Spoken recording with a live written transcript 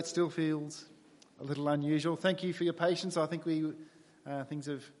It still feels a little unusual. Thank you for your patience. I think things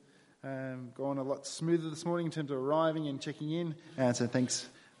have gone a lot smoother this morning in terms of arriving and checking in. So thanks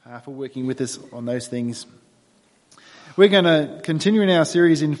for working with us on those things. We're going to continue in our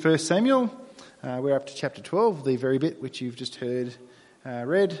series in 1 Samuel. We're up to chapter 12, the very bit which you've just heard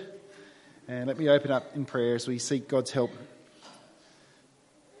read. And let me open up in prayer as we seek God's help.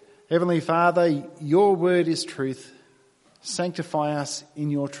 Heavenly Father, your word is truth. Sanctify us in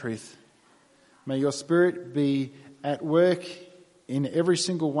your truth. May your Spirit be at work in every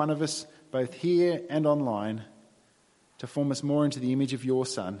single one of us, both here and online, to form us more into the image of your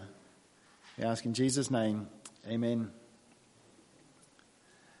Son. We ask in Jesus' name, amen.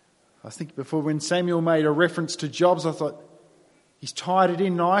 I was thinking before when Samuel made a reference to jobs, I thought he's tied it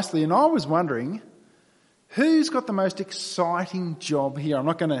in nicely. And I was wondering, who's got the most exciting job here? I'm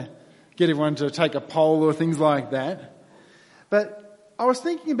not going to get everyone to take a poll or things like that. But I was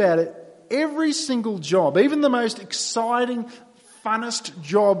thinking about it. Every single job, even the most exciting, funnest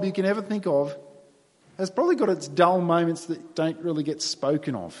job you can ever think of, has probably got its dull moments that don't really get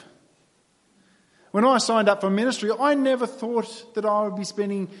spoken of. When I signed up for ministry, I never thought that I would be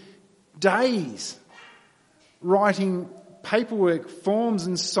spending days writing paperwork, forms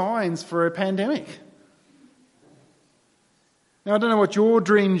and signs for a pandemic. Now, I don't know what your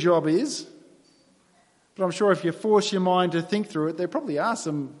dream job is, but I'm sure if you force your mind to think through it, there probably are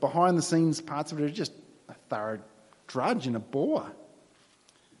some behind-the-scenes parts of it that are just a thorough drudge and a bore.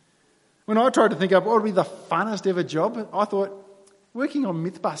 When I tried to think up what would be the funnest ever job, I thought working on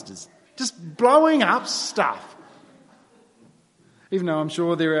Mythbusters, just blowing up stuff. Even though I'm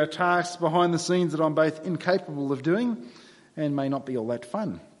sure there are tasks behind the scenes that I'm both incapable of doing and may not be all that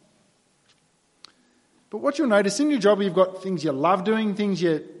fun. But what you'll notice in your job, you've got things you love doing, things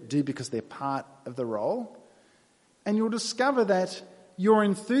you do because they're part of the role. And you'll discover that your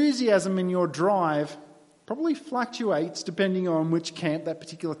enthusiasm and your drive probably fluctuates depending on which camp that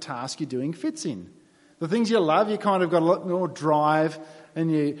particular task you're doing fits in. The things you love, you kind of got a lot more drive and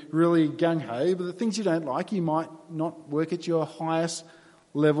you're really gung-ho, but the things you don't like, you might not work at your highest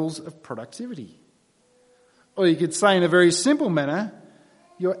levels of productivity. Or you could say in a very simple manner,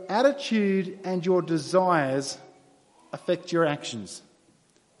 your attitude and your desires affect your actions,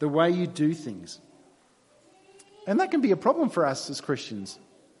 the way you do things. And that can be a problem for us as Christians.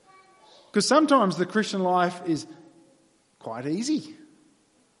 Because sometimes the Christian life is quite easy,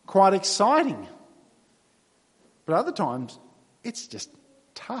 quite exciting. But other times, it's just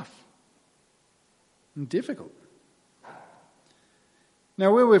tough and difficult.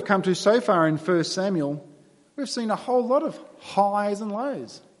 Now, where we've come to so far in 1 Samuel, we've seen a whole lot of highs and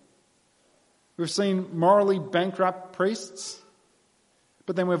lows. We've seen morally bankrupt priests,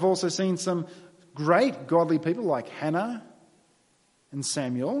 but then we've also seen some great godly people like Hannah and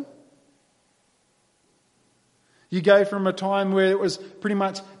Samuel. You go from a time where it was pretty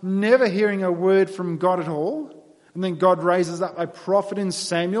much never hearing a word from God at all, and then God raises up a prophet in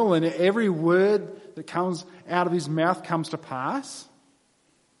Samuel, and every word that comes out of his mouth comes to pass.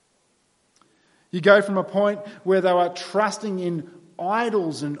 You go from a point where they were trusting in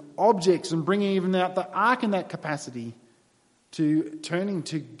idols and objects and bringing even out the ark in that capacity to turning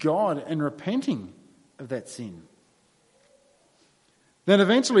to God and repenting of that sin. Then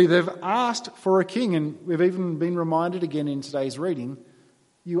eventually they've asked for a king, and we've even been reminded again in today's reading,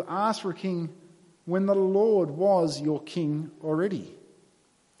 you asked for a king when the Lord was your king already.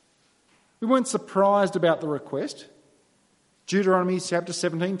 We weren't surprised about the request. Deuteronomy chapter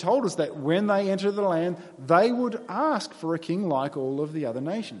 17 told us that when they entered the land, they would ask for a king like all of the other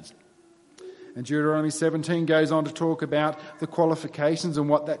nations. And Deuteronomy 17 goes on to talk about the qualifications and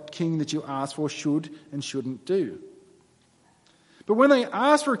what that king that you ask for should and shouldn't do. But when they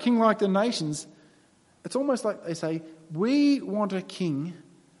ask for a king like the nations, it's almost like they say, we want a king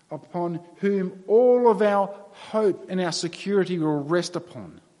upon whom all of our hope and our security will rest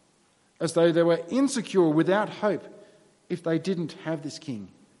upon, as though they were insecure without hope if they didn't have this king.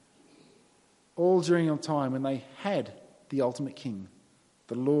 All during a time when they had the ultimate king,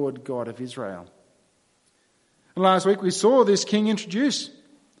 the Lord God of Israel. And last week we saw this king introduced.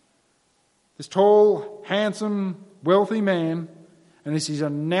 This tall, handsome, wealthy man. And as he's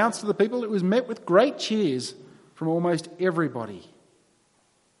announced to the people, it was met with great cheers from almost everybody.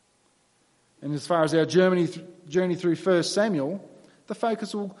 And as far as our journey through 1 Samuel, the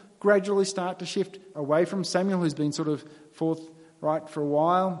focus will gradually start to shift away from Samuel, who's been sort of forthright for a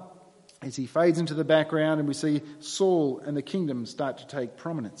while, as he fades into the background and we see Saul and the kingdom start to take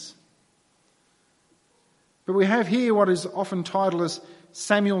prominence. But we have here what is often titled as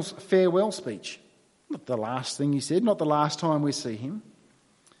Samuel's farewell speech. Not the last thing he said, not the last time we see him.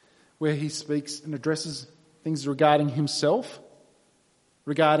 where he speaks and addresses things regarding himself,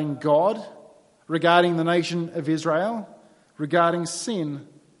 regarding God, regarding the nation of Israel, regarding sin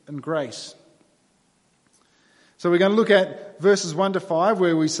and grace. So we're going to look at verses 1 to 5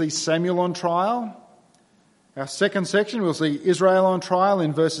 where we see Samuel on trial. Our second section we'll see Israel on trial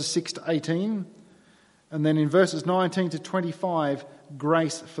in verses 6 to 18. And then in verses 19 to 25,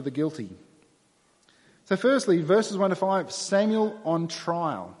 grace for the guilty. So firstly, verses 1 to 5, Samuel on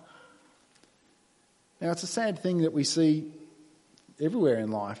trial. Now it's a sad thing that we see everywhere in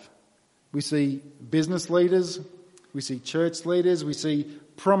life. We see business leaders, we see church leaders, we see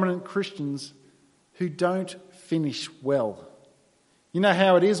prominent Christians who don't finish well. You know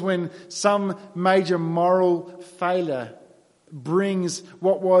how it is when some major moral failure brings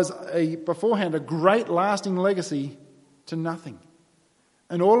what was beforehand a great lasting legacy to nothing.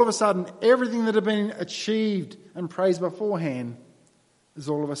 And all of a sudden, everything that had been achieved and praised beforehand is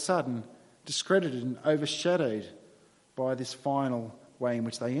all of a sudden discredited and overshadowed by this final way in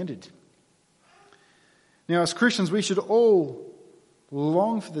which they ended. Now, as Christians, we should all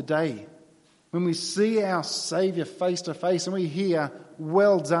long for the day when we see our Saviour face to face and we hear,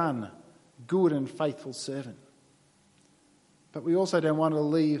 "Well done, good and faithful servant." But we also don't want to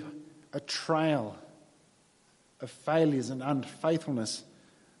leave a trail of failures and unfaithfulness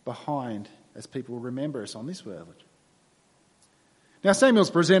behind as people remember us on this world. Now, Samuel's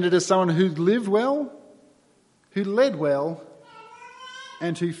presented as someone who lived well, who led well,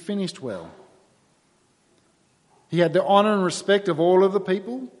 and who finished well. He had the honour and respect of all of the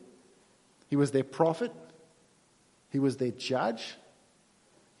people. He was their prophet. He was their judge.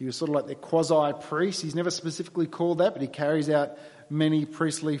 He was sort of like their quasi-priest. He's never specifically called that, but he carries out many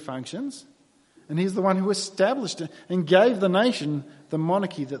priestly functions. And he's the one who established and gave the nation the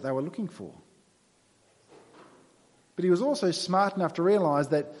monarchy that they were looking for. But he was also smart enough to realise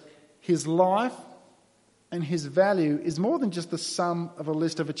that his life and his value is more than just the sum of a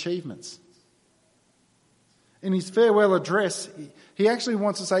list of achievements. In his farewell address, he actually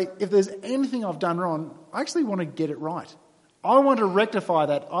wants to say, if there's anything I've done wrong, I actually want to get it right. I want to rectify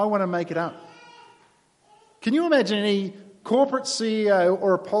that. I want to make it up. Can you imagine any corporate CEO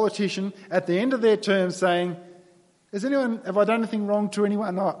or a politician at the end of their term saying, have I done anything wrong to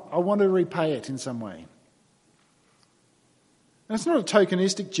anyone? No, I want to repay it in some way. And it's not a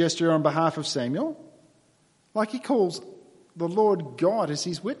tokenistic gesture on behalf of Samuel. Like he calls the Lord God as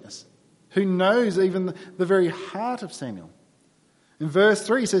his witness, who knows even the very heart of Samuel. In verse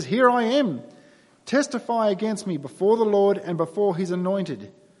 3 he says, "Here I am. Testify against me before the Lord and before his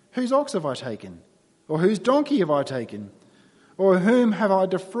anointed. Whose ox have I taken? Or whose donkey have I taken? Or whom have I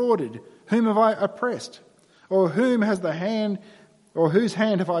defrauded? Whom have I oppressed? Or whose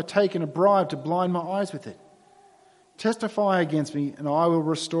hand have I taken a bribe to blind my eyes with it? Testify against me and I will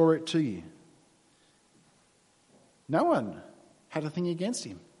restore it to you." No one had a thing against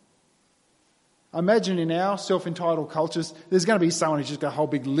him. I imagine in our self-entitled cultures, there's going to be someone who's just got a whole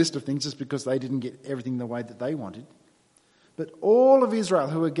big list of things just because they didn't get everything the way that they wanted. But all of Israel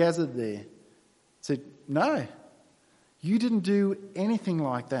who were gathered there said, "No, you didn't do anything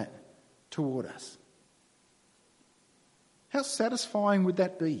like that toward us." How satisfying would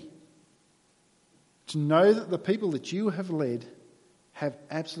that be? To know that the people that you have led have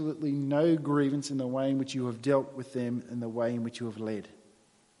absolutely no grievance in the way in which you have dealt with them and the way in which you have led.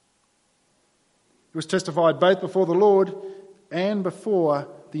 It was testified both before the Lord and before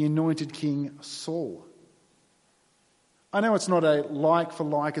the anointed king Saul. I know it's not a like for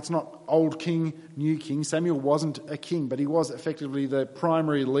like, it's not old king, new king. Samuel wasn't a king, but he was effectively the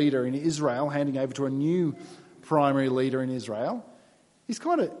primary leader in Israel, handing over to a new primary leader in Israel. He's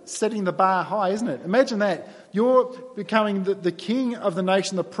kind of setting the bar high, isn't it? Imagine that. You're becoming the king of the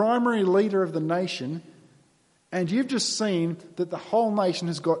nation, the primary leader of the nation, and you've just seen that the whole nation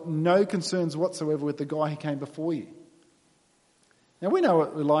has got no concerns whatsoever with the guy who came before you. Now, we know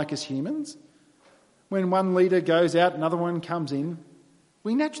what we're like as humans. When one leader goes out, another one comes in,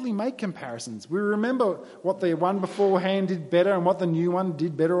 we naturally make comparisons. We remember what the one beforehand did better and what the new one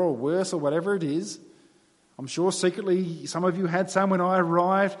did better or worse or whatever it is. I'm sure secretly some of you had some when I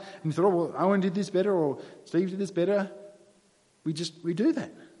arrived and you thought, "Oh, well, Owen did this better or Steve did this better." We do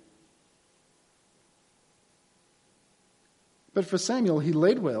that. But for Samuel, he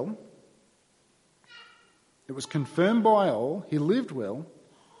led well. It was confirmed by all. He lived well.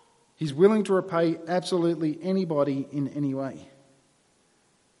 He's willing to repay absolutely anybody in any way.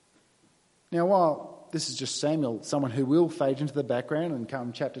 Now, while this is just Samuel, someone who will fade into the background and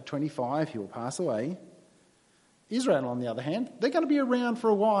come chapter 25, he will pass away. Israel, on the other hand, they're going to be around for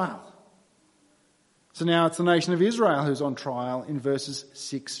a while. So now it's the nation of Israel who's on trial in verses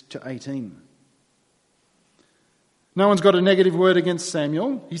 6 to 18. No one's got a negative word against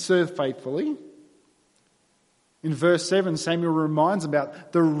Samuel. He served faithfully. In verse 7, Samuel reminds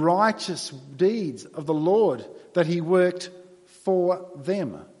about the righteous deeds of the Lord that he worked for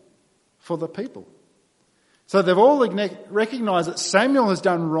them, for the people. So they've all recognised that Samuel has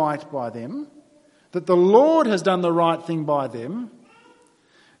done right by them, that the Lord has done the right thing by them.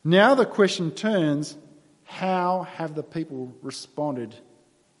 Now the question turns, how have the people responded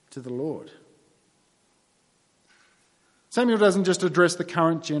to the Lord? Samuel doesn't just address the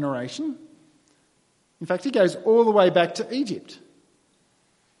current generation. In fact, he goes all the way back to Egypt.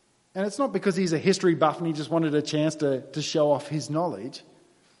 And it's not because he's a history buff and he just wanted a chance to show off his knowledge.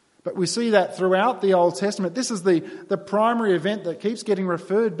 But we see that throughout the Old Testament. This is the primary event that keeps getting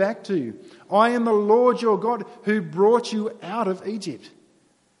referred back to. I am the Lord your God who brought you out of Egypt.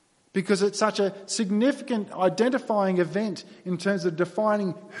 Because it's such a significant identifying event in terms of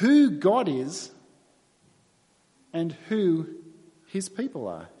defining who God is and who his people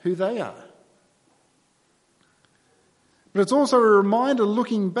are, who they are. But it's also a reminder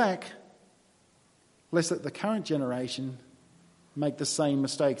looking back, lest that the current generation make the same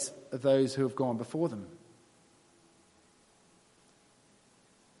mistakes of those who have gone before them.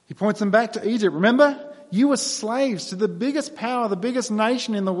 He points them back to Egypt. Remember, you were slaves to the biggest power, the biggest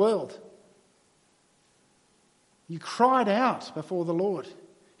nation in the world. You cried out before the Lord.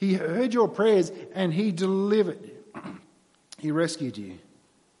 He heard your prayers and he delivered. He rescued you.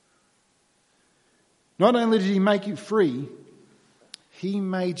 Not only did he make you free, he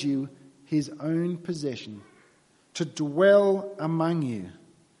made you his own possession, to dwell among you,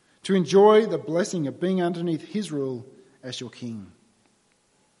 to enjoy the blessing of being underneath his rule as your king.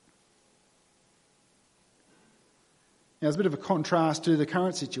 Now, there's a bit of a contrast to the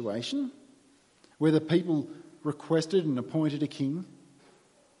current situation, where the people requested and appointed a king.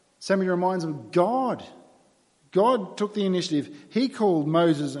 Samuel reminds them of God. God took the initiative. He called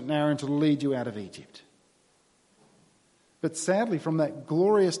Moses and Aaron to lead you out of Egypt. But sadly, from that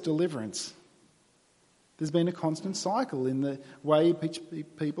glorious deliverance, there's been a constant cycle in the way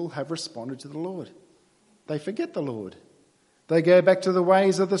people have responded to the Lord. They forget the Lord. They go back to the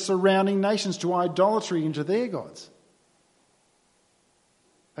ways of the surrounding nations, to idolatry and to their gods.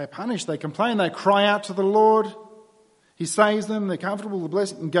 They punish, they complain, they cry out to the Lord. He saves them, they're comfortable, the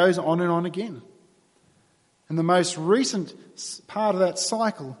blessing, and goes on and on again. And the most recent part of that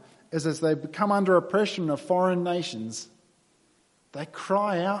cycle is as they become under oppression of foreign nations, they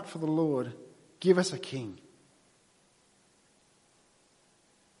cry out for the Lord, give us a king.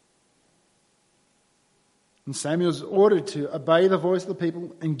 And Samuel's ordered to obey the voice of the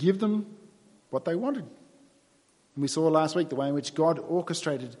people and give them what they wanted. And we saw last week the way in which God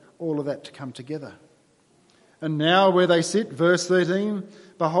orchestrated all of that to come together. And now where they sit, verse 13,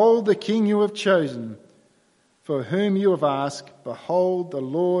 behold the king you have chosen, for whom you have asked, behold, the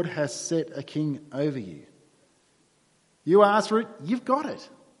Lord has set a king over you. You asked for it, you've got it.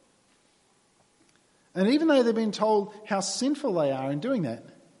 And even though they've been told how sinful they are in doing that,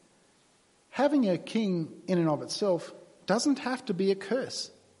 having a king in and of itself doesn't have to be a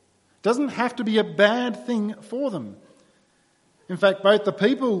curse. Doesn't have to be a bad thing for them. In fact, both the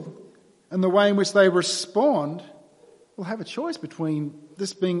people and the way in which they respond will have a choice between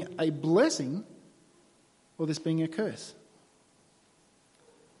this being a blessing or this being a curse.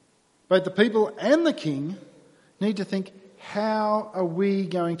 Both the people and the king need to think, how are we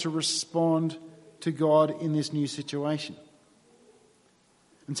going to respond to God in this new situation?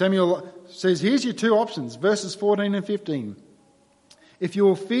 And Samuel says, here's your two options, verses 14 and 15. If you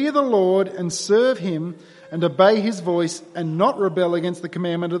will fear the Lord and serve him and obey his voice and not rebel against the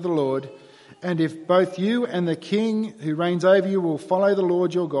commandment of the Lord, and if both you and the king who reigns over you will follow the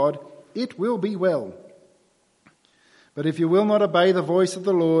Lord your God, it will be well. But if you will not obey the voice of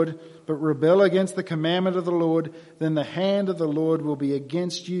the Lord, but rebel against the commandment of the Lord, then the hand of the Lord will be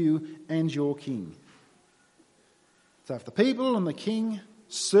against you and your king. So if the people and the king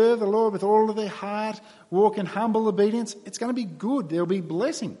serve the Lord with all of their heart, walk in humble obedience, it's going to be good. There'll be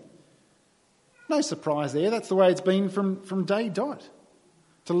blessing. No surprise there. That's the way it's been from day dot.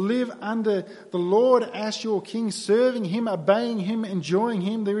 To live under the Lord as your king, serving him, obeying him, enjoying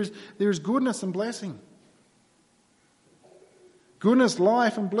him, there is goodness and blessing. Goodness,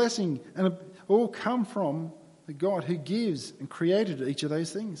 life and blessing, and it all come from the God who gives and created each of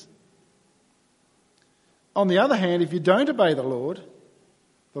those things. On the other hand, if you don't obey the Lord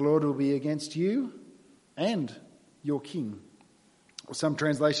will be against you and your king. Or some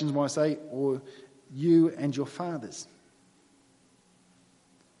translations might say, or you and your fathers.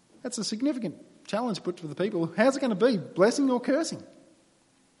 That's a significant challenge put to the people. How's it going to be? Blessing or cursing?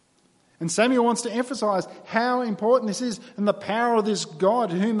 And Samuel wants to emphasise how important this is and the power of this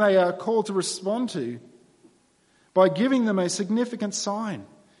God whom they are called to respond to by giving them a significant sign.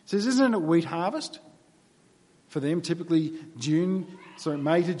 He says, isn't it wheat harvest? For them, typically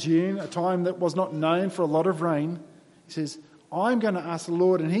May to June, a time that was not known for a lot of rain. He says, I'm going to ask the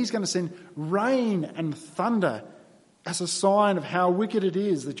Lord, and he's going to send rain and thunder as a sign of how wicked it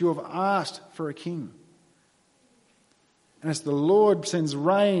is that you have asked for a king. And as the Lord sends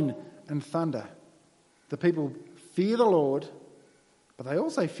rain and thunder, the people fear the Lord, but they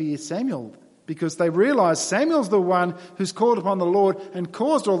also fear Samuel because they realise Samuel's the one who's called upon the Lord and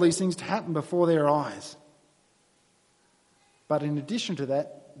caused all these things to happen before their eyes. But in addition to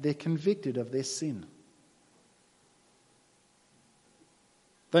that, they're convicted of their sin.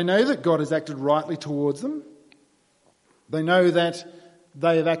 They know that God has acted rightly towards them. They know that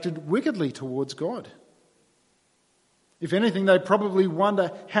they have acted wickedly towards God. If anything, they probably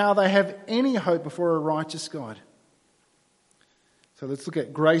wonder how they have any hope before a righteous God. So let's look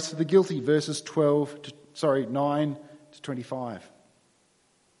at grace for the guilty, verses 9 to 25.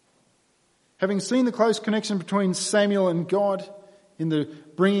 Having seen the close connection between Samuel and God in the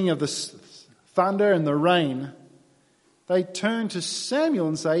bringing of the thunder and the rain, they turn to Samuel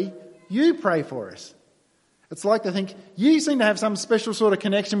and say, you pray for us. It's like they think, you seem to have some special sort of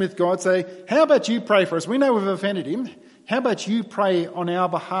connection with God. Say, how about you pray for us? We know we've offended him. How about you pray on our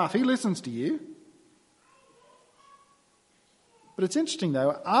behalf? He listens to you. But it's interesting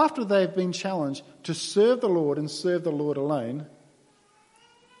though, after they've been challenged to serve the Lord and serve the Lord alone,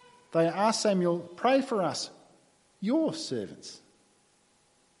 they ask Samuel, pray for us, your servants.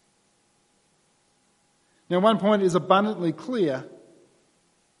 Now, one point is abundantly clear.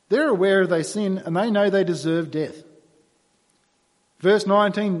 They're aware of their sin and they know they deserve death. Verse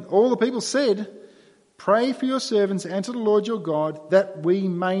 19, all the people said, pray for your servants and to the Lord your God that we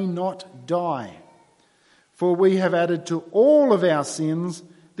may not die. For we have added to all of our sins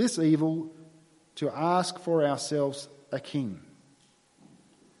this evil to ask for ourselves a king.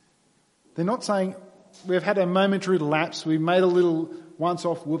 They're not saying we've had a momentary lapse, we've made a little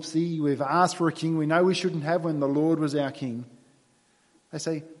once-off whoopsie, we've asked for a king we know we shouldn't have when the Lord was our king. They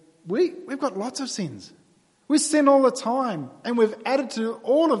say, we've got lots of sins. We sin all the time, and we've added to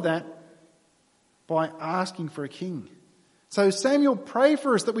all of that by asking for a king. So Samuel, pray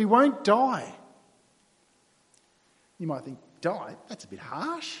for us that we won't die. You might think, die? That's a bit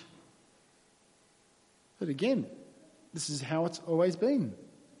harsh. But again, this is how it's always been.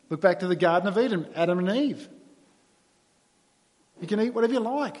 Look back to the Garden of Eden, Adam and Eve. You can eat whatever you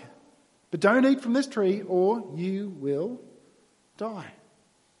like, but don't eat from this tree or you will die.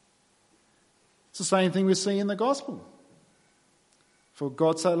 It's the same thing we see in the gospel. For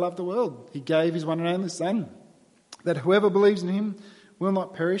God so loved the world, he gave his one and only Son, that whoever believes in him will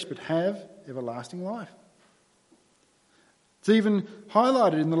not perish but have everlasting life. It's even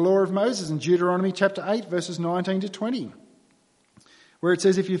highlighted in the law of Moses in Deuteronomy chapter 8, verses 19 to 20, where it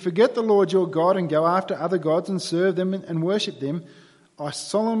says, if you forget the Lord your God and go after other gods and serve them and worship them, I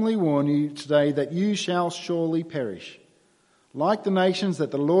solemnly warn you today that you shall surely perish. Like the nations that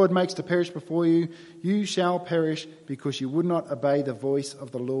the Lord makes to perish before you, you shall perish because you would not obey the voice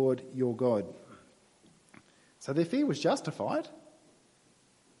of the Lord your God. So their fear was justified.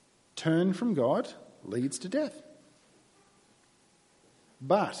 Turn from God leads to death.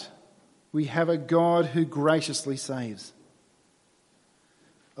 But we have a God who graciously saves.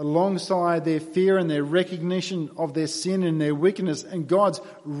 Alongside their fear and their recognition of their sin and their wickedness and God's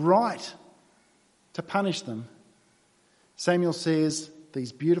right to punish them, Samuel says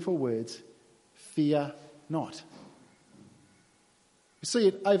these beautiful words, fear not. You see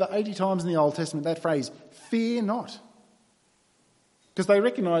it over 80 times in the Old Testament, that phrase, fear not. Because they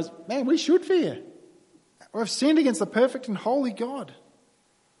recognise, man, we should fear. We've sinned against the perfect and holy God.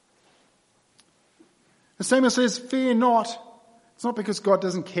 And Samuel says, fear not. It's not because God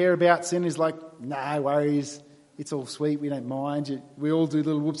doesn't care about sin. He's like, no worries, it's all sweet, we don't mind. We all do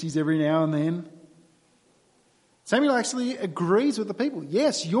little whoopsies every now and then. Samuel actually agrees with the people.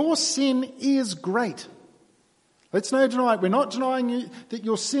 Yes, your sin is great. Let's not deny it. We're not denying that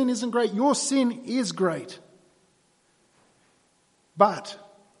your sin isn't great. Your sin is great. But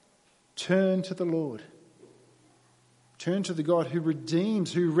turn to the Lord. Turn to the God who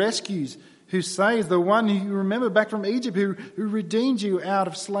redeems, who rescues, who saves, the one who you remember back from Egypt, who redeemed you out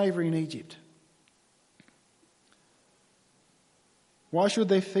of slavery in Egypt. Why should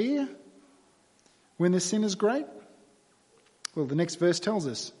they fear when their sin is great? Well, the next verse tells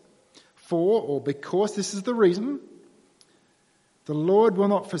us, for or because this is the reason, the Lord will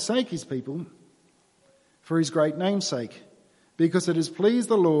not forsake his people, for his great name's sake, because it has pleased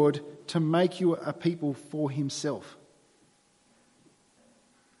the Lord to make you a people for himself.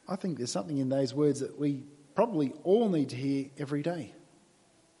 I think there's something in those words that we probably all need to hear every day.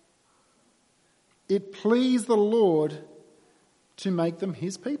 It pleased the Lord to make them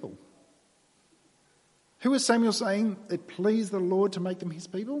his people. Who is Samuel saying it pleased the Lord to make them his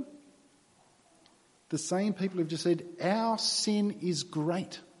people? The same people who've just said, our sin is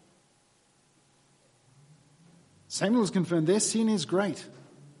great. Samuel has confirmed their sin is great.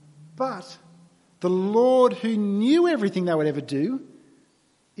 But the Lord, who knew everything they would ever do,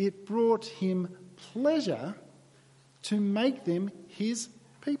 it brought him pleasure to make them his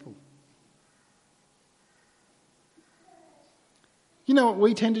people. You know what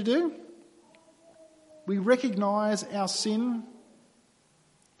we tend to do? We recognise our sin.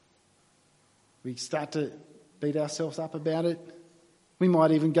 We start to beat ourselves up about it. We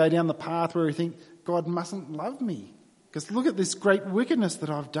might even go down the path where we think, God mustn't love me because look at this great wickedness that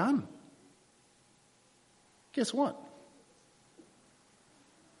I've done. Guess what?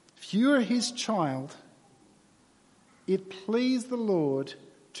 If you are his child, it pleased the Lord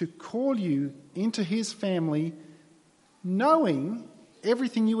to call you into his family knowing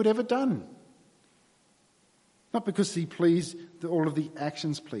everything you had ever done. Not because he pleased, all of the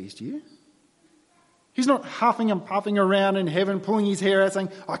actions pleased you. He's not huffing and puffing around in heaven, pulling his hair out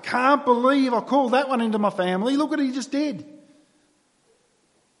saying, I can't believe I called that one into my family. Look what he just did.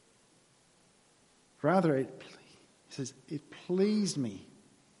 Rather, he says, it pleased me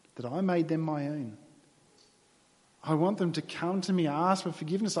that I made them my own. I want them to come to me, ask for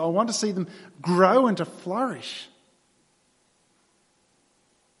forgiveness. I want to see them grow and to flourish.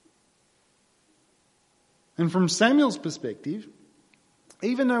 And from Samuel's perspective,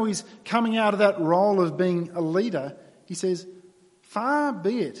 even though he's coming out of that role of being a leader, he says, far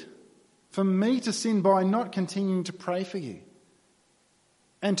be it for me to sin by not continuing to pray for you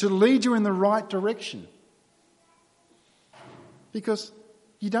and to lead you in the right direction. Because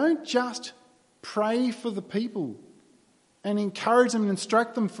you don't just pray for the people and encourage them and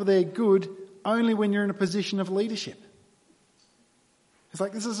instruct them for their good only when you're in a position of leadership. It's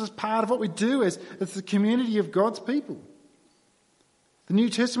like this is just part of what we do as the community of God's people. The New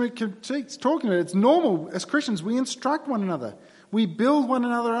Testament keeps talking about it. It's normal as Christians. We instruct one another. We build one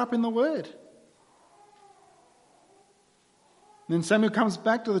another up in the Word. And then Samuel comes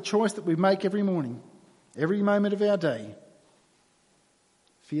back to the choice that we make every morning, every moment of our day.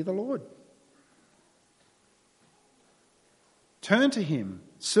 Fear the Lord. Turn to him.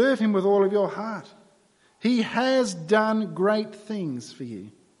 Serve him with all of your heart. He has done great things for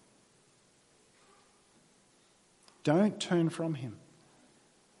you. Don't turn from him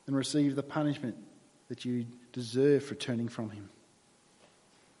and receive the punishment that you deserve for turning from him.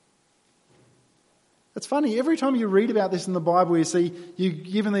 It's funny, every time you read about this in the Bible, you see you're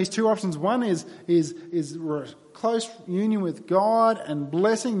given these two options. One is close union with God and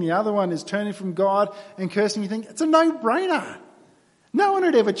blessing. The other one is turning from God and cursing. You think, it's a no-brainer. No one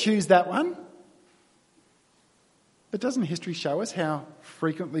would ever choose that one. But doesn't history show us how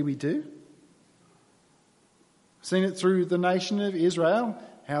frequently we do? We've seen it through the nation of Israel,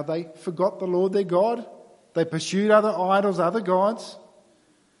 how they forgot the Lord their God. They pursued other idols, other gods.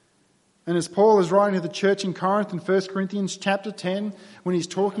 And as Paul is writing to the church in Corinth in 1 Corinthians chapter 10, when he's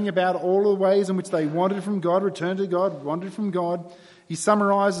talking about all the ways in which they wandered from God, returned to God, wandered from God, he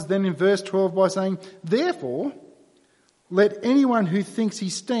summarises then in verse 12 by saying, therefore, let anyone who thinks he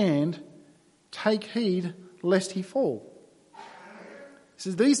stand take heed lest he fall. He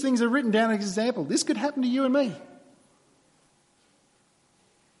says these things are written down as an example. This could happen to you and me.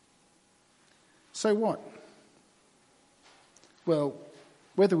 So what? Well,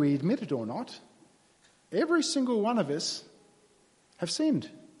 whether we admit it or not, every single one of us have sinned.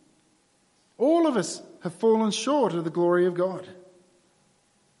 All of us have fallen short of the glory of God.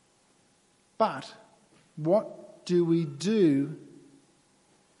 But what do we do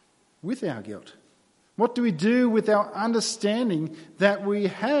with our guilt? What do we do with our understanding that we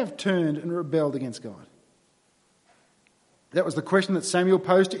have turned and rebelled against God? That was the question that Samuel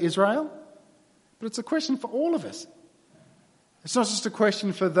posed to Israel, but it's a question for all of us. It's not just a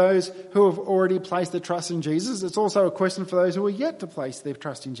question for those who have already placed their trust in Jesus, it's also a question for those who are yet to place their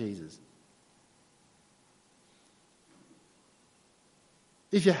trust in Jesus.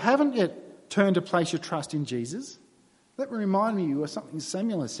 If you haven't yet turned to place your trust in Jesus, let me remind you of something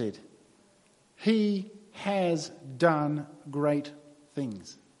Samuel has said. He has done great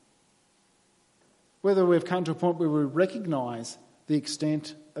things. Whether we've come to a point where we recognise the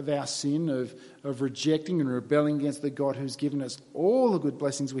extent of our sin, of rejecting and rebelling against the God who's given us all the good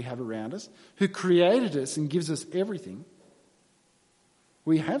blessings we have around us, who created us and gives us everything,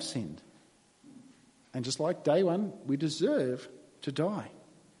 we have sinned. And just like day one, we deserve to die.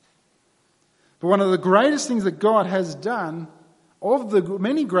 But one of the greatest things that God has done, of the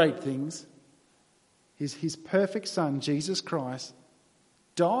many great things, is his perfect Son, Jesus Christ,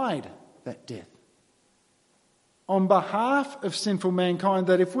 died that death on behalf of sinful mankind,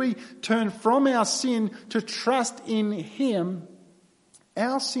 that if we turn from our sin to trust in him,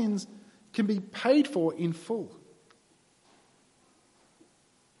 our sins can be paid for in full.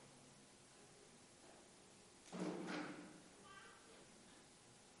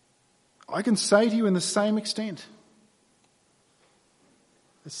 I can say to you in the same extent,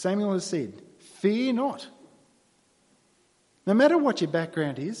 as Samuel has said, fear not. No matter what your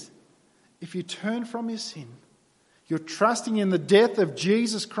background is, if you turn from your sin, you're trusting in the death of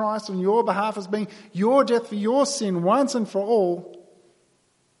Jesus Christ on your behalf as being your death for your sin once and for all,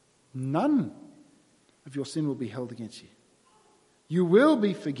 none of your sin will be held against you. You will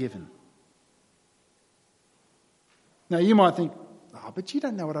be forgiven. Now you might think, oh, but you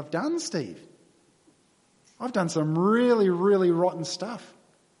don't know what I've done, Steve. I've done some really, really rotten stuff.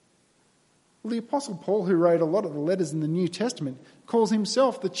 Well, the Apostle Paul, who wrote a lot of the letters in the New Testament, calls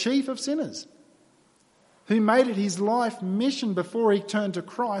himself the chief of sinners, who made it his life mission before he turned to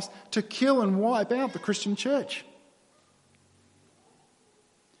Christ to kill and wipe out the Christian church.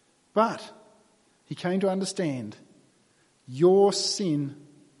 But he came to understand your sin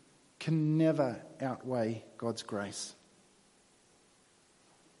can never outweigh God's grace.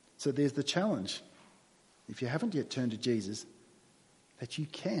 So there's the challenge, if you haven't yet turned to Jesus, that you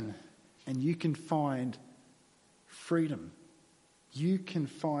can, and you can find freedom. You can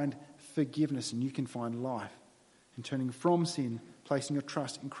find forgiveness, and you can find life in turning from sin, placing your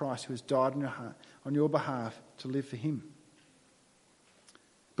trust in Christ who has died on your behalf to live for him.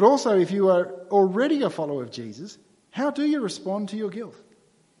 But also, if you are already a follower of Jesus, how do you respond to your guilt?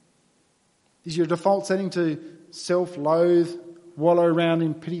 Is your default setting to self-loathe, wallow around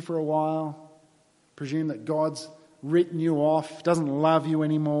in pity for a while, presume that God's written you off, doesn't love you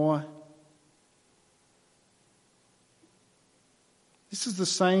anymore? This is the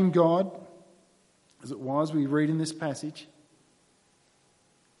same God as it was, we read in this passage.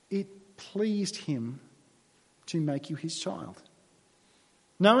 It pleased him to make you his child.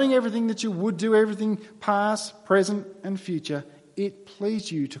 Knowing everything that you would do, everything past, present and future, it pleased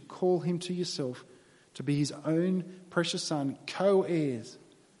you to call him to yourself, to be his own precious Son, co-heirs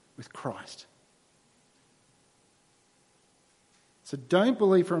with Christ. So don't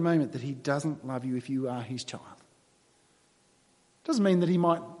believe for a moment that he doesn't love you if you are his child. Doesn't mean that he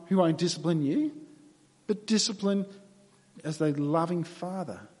won't discipline you, but discipline as the loving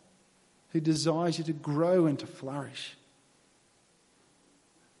Father who desires you to grow and to flourish.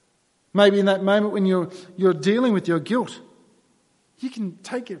 Maybe in that moment when you're dealing with your guilt, you can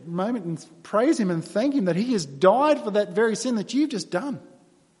take a moment and praise him and thank him that he has died for that very sin that you've just done.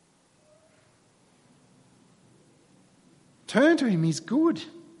 Turn to him, he's good.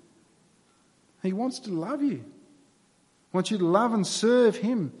 He wants to love you. He wants you to love and serve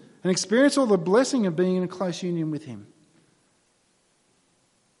him and experience all the blessing of being in a close union with him.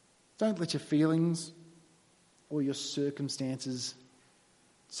 Don't let your feelings or your circumstances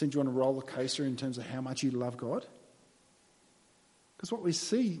send you on a roller coaster in terms of how much you love God. Because what we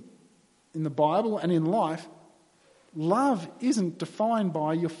see in the Bible and in life, love isn't defined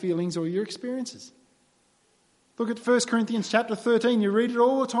by your feelings or your experiences. Look at 1 Corinthians chapter 13. You read it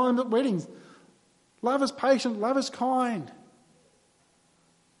all the time at weddings. Love is patient, love is kind.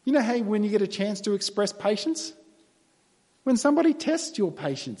 You know how when you get a chance to express patience? When somebody tests your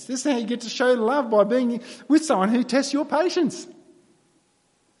patience. This is how you get to show love, by being with someone who tests your patience.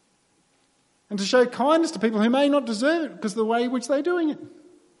 And to show kindness to people who may not deserve it because of the way in which they're doing it.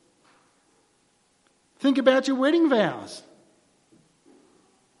 Think about your wedding vows.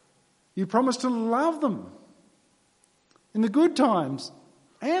 You promise to love them in the good times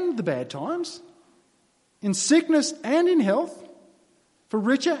and the bad times, in sickness and in health, for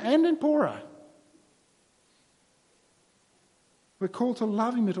richer and in poorer. We're called to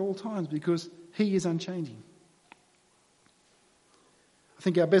love him at all times because he is unchanging. I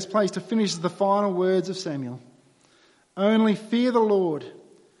think our best place to finish is the final words of Samuel. Only fear the Lord,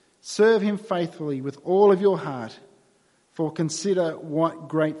 serve him faithfully with all of your heart, for consider what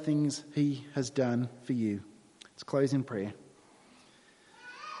great things he has done for you. Let's close in prayer.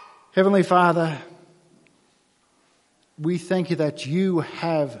 Heavenly Father, we thank you that you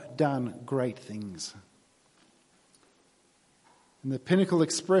have done great things. And the pinnacle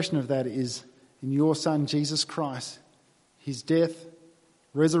expression of that is in your Son, Jesus Christ, his death,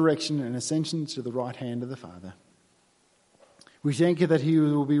 resurrection and ascension to the right hand of the Father. We thank you that he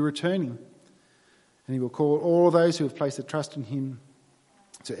will be returning and he will call all those who have placed their trust in him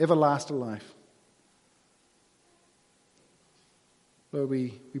to everlasting life. Lord,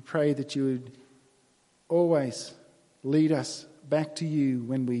 we pray that you would always lead us back to you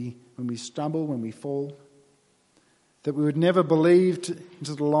when we stumble, when we fall. That we would never believe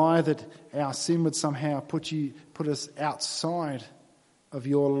into the lie that our sin would somehow put us outside of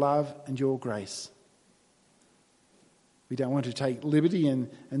your love and your grace. We don't want to take liberty and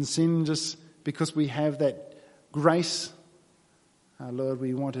sin just because we have that grace. Lord,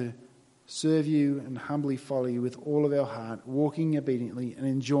 we want to serve you and humbly follow you with all of our heart, walking obediently and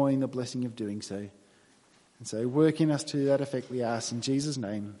enjoying the blessing of doing so. And so work in us to that effect, we ask in Jesus'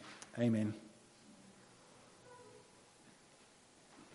 name. Amen.